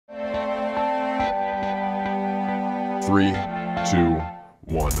3, 2,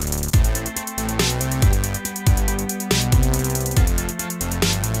 1.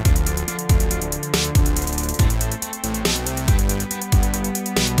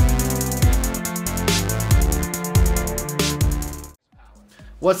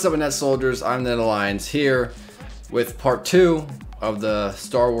 What's up, Net Soldiers? I'm Net Alliance here with part 2 of the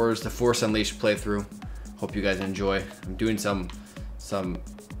Star Wars The Force Unleashed playthrough. Hope you guys enjoy. I'm doing some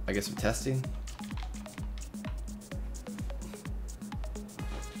I guess some testing.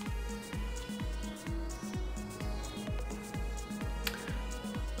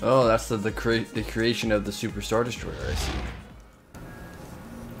 Oh, that's the creation of the Super Star Destroyer, I see.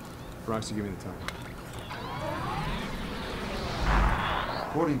 Roxy, give me the time.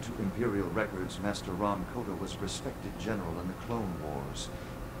 According to Imperial records, Master Ron Koda was a respected general in the Clone Wars.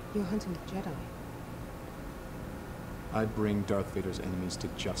 You're hunting the Jedi. I bring Darth Vader's enemies to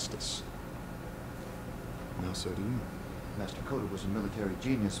justice. Now so do you. Master Koda was a military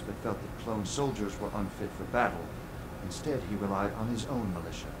genius, but felt that clone soldiers were unfit for battle. Instead, he relied on his own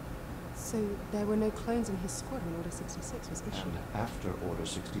militia. So there were no clones in his squad when Order 66 was issued? And after Order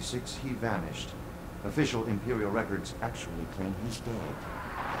 66, he vanished. Official Imperial records actually claim he's dead.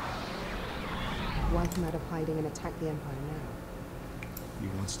 Why come out of hiding and attack the Empire now? He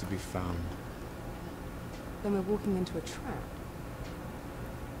wants to be found. Then we're walking into a trap.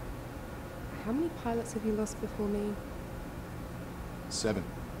 How many pilots have you lost before me? 7.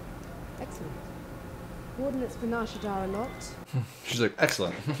 Excellent. Coordinates for Nar Shaddaa are locked. She's like,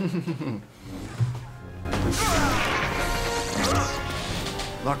 excellent.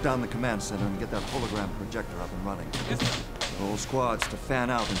 Lock down the command center and get that hologram projector up and running. Roll squads to fan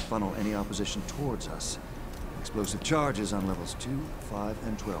out and funnel any opposition towards us. Explosive charges on levels 2, 5,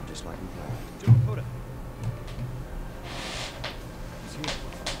 and 12, just like we planned.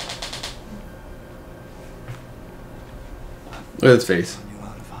 Look at his face. You're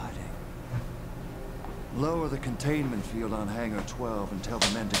out of hiding. Lower the containment field on Hangar 12 and tell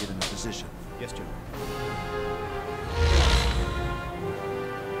the men to get into position. Yes, General.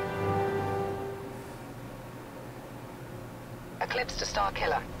 Eclipse to Star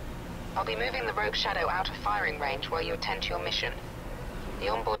Killer. I'll be moving the Rogue Shadow out of firing range while you attend to your mission. The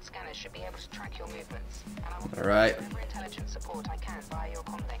onboard scanners should be able to track your movements, and I will provide whatever intelligence support I can via your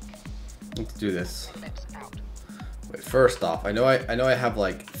comlink. Let's do this. Eclipse out. Wait, first off, I know I have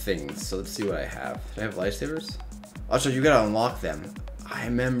like things, so let's see what I have. Do I have lightsabers? Also, you gotta unlock them. I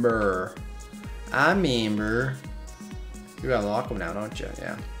remember. You gotta unlock them now, don't you?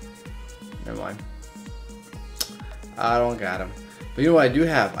 Yeah. Never mind. I don't got them. But you know what I do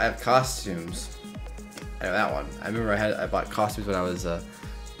have? I have costumes. I have that one. I remember I bought costumes when I was I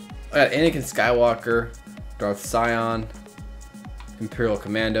got Anakin Skywalker, Darth Sion, Imperial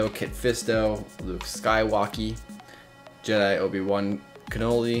Commando, Kit Fisto, Luke Skywalker, Jedi Obi-Wan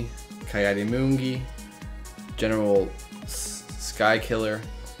Kenobi, Coyote Moongi, General Skykiller,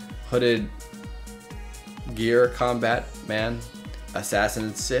 Hooded Gear Combat Man,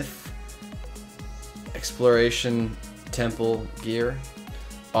 Assassin Sith, Exploration Temple Gear.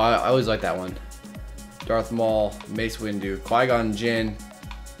 Oh, I always like that one. Darth Maul, Mace Windu, Qui-Gon Jinn,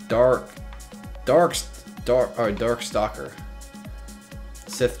 Dark Stalker,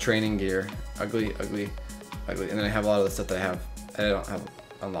 Sith Training Gear, ugly, and then I have a lot of the stuff that I don't have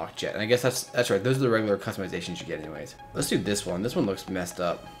unlocked yet. And I guess that's right. Those are the regular customizations you get, anyways. Let's do this one. This one looks messed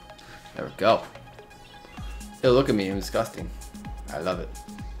up. There we go. Ew, look at me, I'm disgusting. I love it.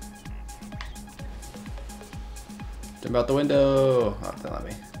 Jump out the window. Oh, don't let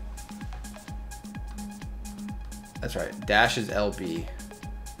me. That's right. Dash is LB.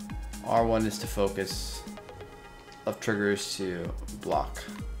 R1 is to focus. Left trigger is to block.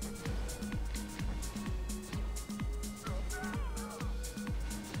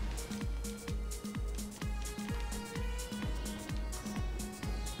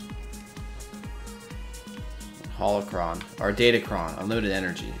 Holocron, or Datacron, unlimited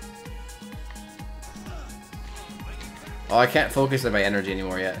energy. Oh, I can't focus on my energy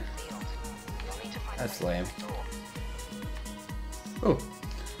anymore yet. That's lame. Oh.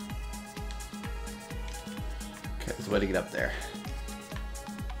 Okay, there's a way to get up there.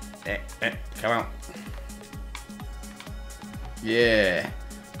 Come on. Yeah.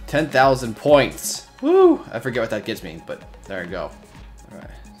 10,000 points. Woo! I forget what that gets me, but there we go.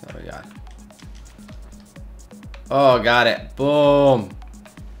 Alright, so what we got. Oh, got it. Boom.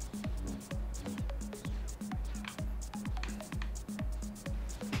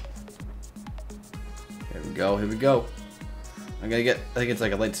 Here we go, here we go. I'm gonna get, I think it's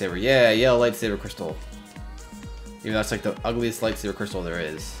like a lightsaber. Yeah, yellow lightsaber crystal. Even though it's like the ugliest lightsaber crystal there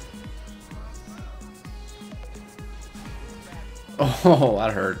is. Oh,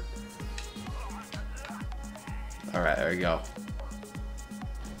 that hurt. Alright, there we go.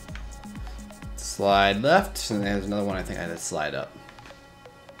 Slide left, and there's another one I think I had to slide up.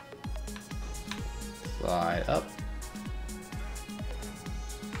 Slide up.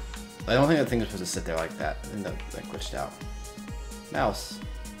 I don't think that thing was supposed to sit there like that. I think that glitched out. Mouse.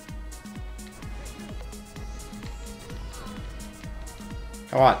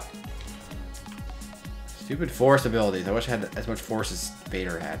 Come on. Stupid force abilities. I wish I had as much force as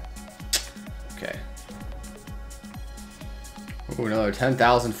Vader had. Okay. Ooh, another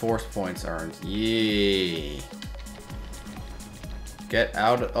 10,000 force points earned. Yay. Get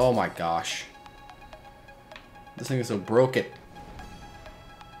out of... Oh my gosh. This thing is so broken.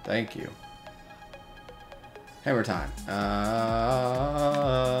 Thank you. Hammer time.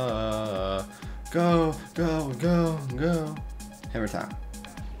 Go, go, go, go. Hammer time.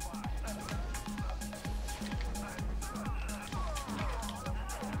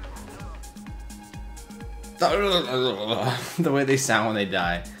 The way they sound when they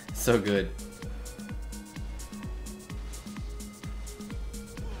die. So good.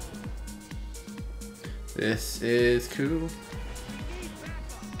 This is cool.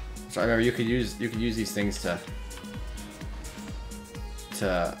 So I remember you could use these things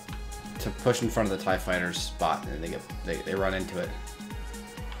to push in front of the TIE fighter's spot, and then they run into it.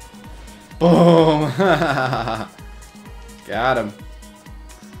 Boom! Got him.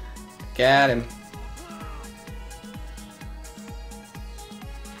 Got him.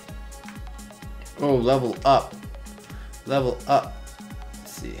 Oh, level up. Level up.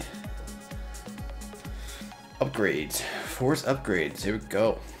 Let's see. Upgrades. Force upgrades. Here we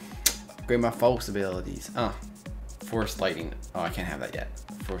go. Upgrade my force abilities. Force lightning. Oh, I can't have that yet.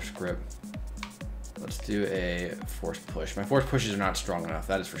 Force grip. Let's do a force push. My force pushes are not strong enough,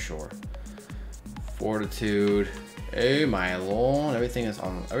 that is for sure. Fortitude. Oh my lord. Everything is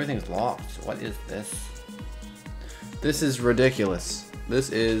locked. What is this? This is ridiculous.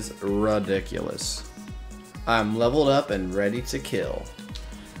 This is ridiculous. I'm leveled up and ready to kill.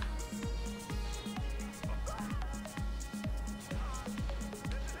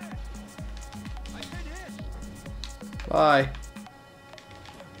 Bye.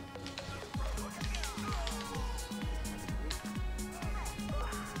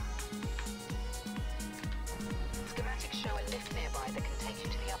 Schematics show a lift nearby that can take you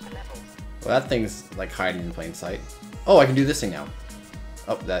to the upper levels. Well, that thing's like hiding in plain sight. Oh, I can do this thing now.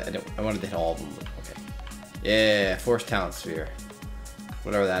 Oh, I wanted to hit all of them. Okay. Yeah, force talent sphere.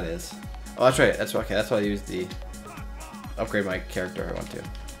 Whatever that is. Oh, that's right. That's okay. That's why I used the upgrade my character I want to.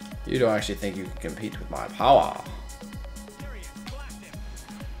 You don't actually think you can compete with my power.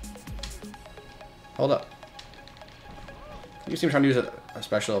 Hold up. You seem trying to use a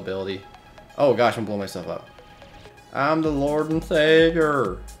special ability. Oh gosh, I'm blowing myself up. I'm the Lord and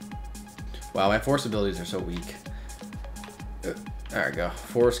Savior. Wow, my force abilities are so weak. There we go.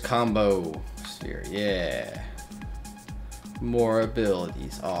 Force combo sphere. Yeah. More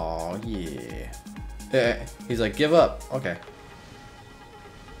abilities. Oh yeah. He's like, give up. Okay.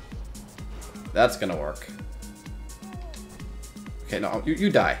 That's gonna work. Okay, no, you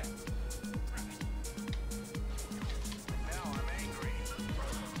die.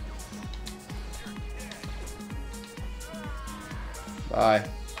 Bye.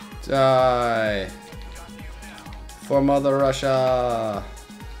 Die. For Mother Russia.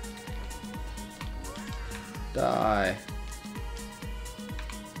 Die.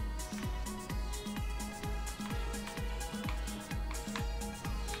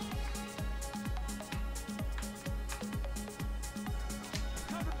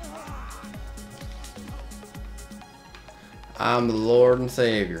 I'm the Lord and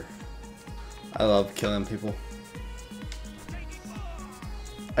Savior. I love killing people.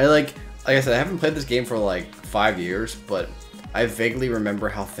 Like I said, I haven't played this game for like 5 years, but I vaguely remember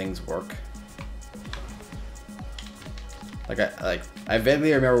how things work. I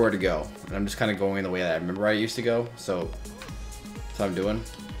vaguely remember where to go, and I'm just kind of going the way that I remember I used to go. So that's what I'm doing.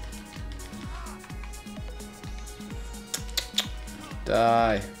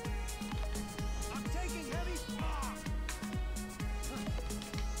 Die.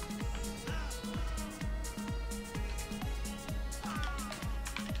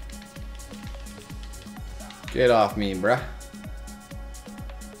 Get off me, bruh.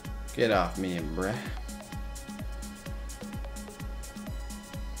 Get off me, bruh.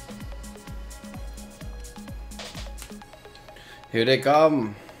 Here they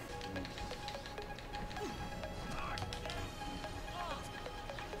come.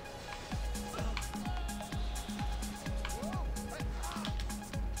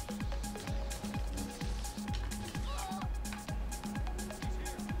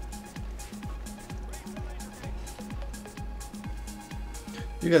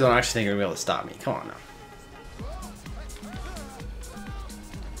 You guys don't actually think you're gonna be able to stop me. Come on now.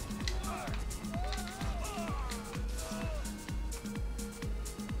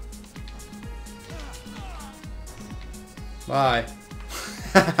 Bye.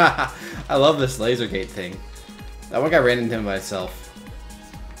 I love this laser gate thing. That one guy ran into him by himself.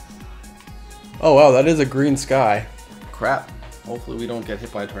 Oh wow, that is a green sky. Crap. Hopefully we don't get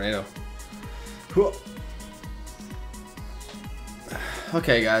hit by a tornado.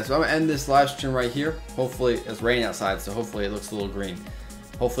 Okay guys, so I'm gonna end this live stream right here. Hopefully it's raining outside, so hopefully it looks a little green.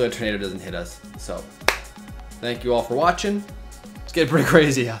 Hopefully a tornado doesn't hit us. So thank you all for watching. It's getting pretty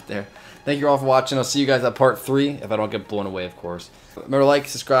crazy out there. Thank you all for watching. I'll see you guys at part 3 if I don't get blown away, of course. Remember to like,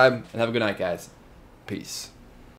 subscribe, and have a good night, guys. Peace.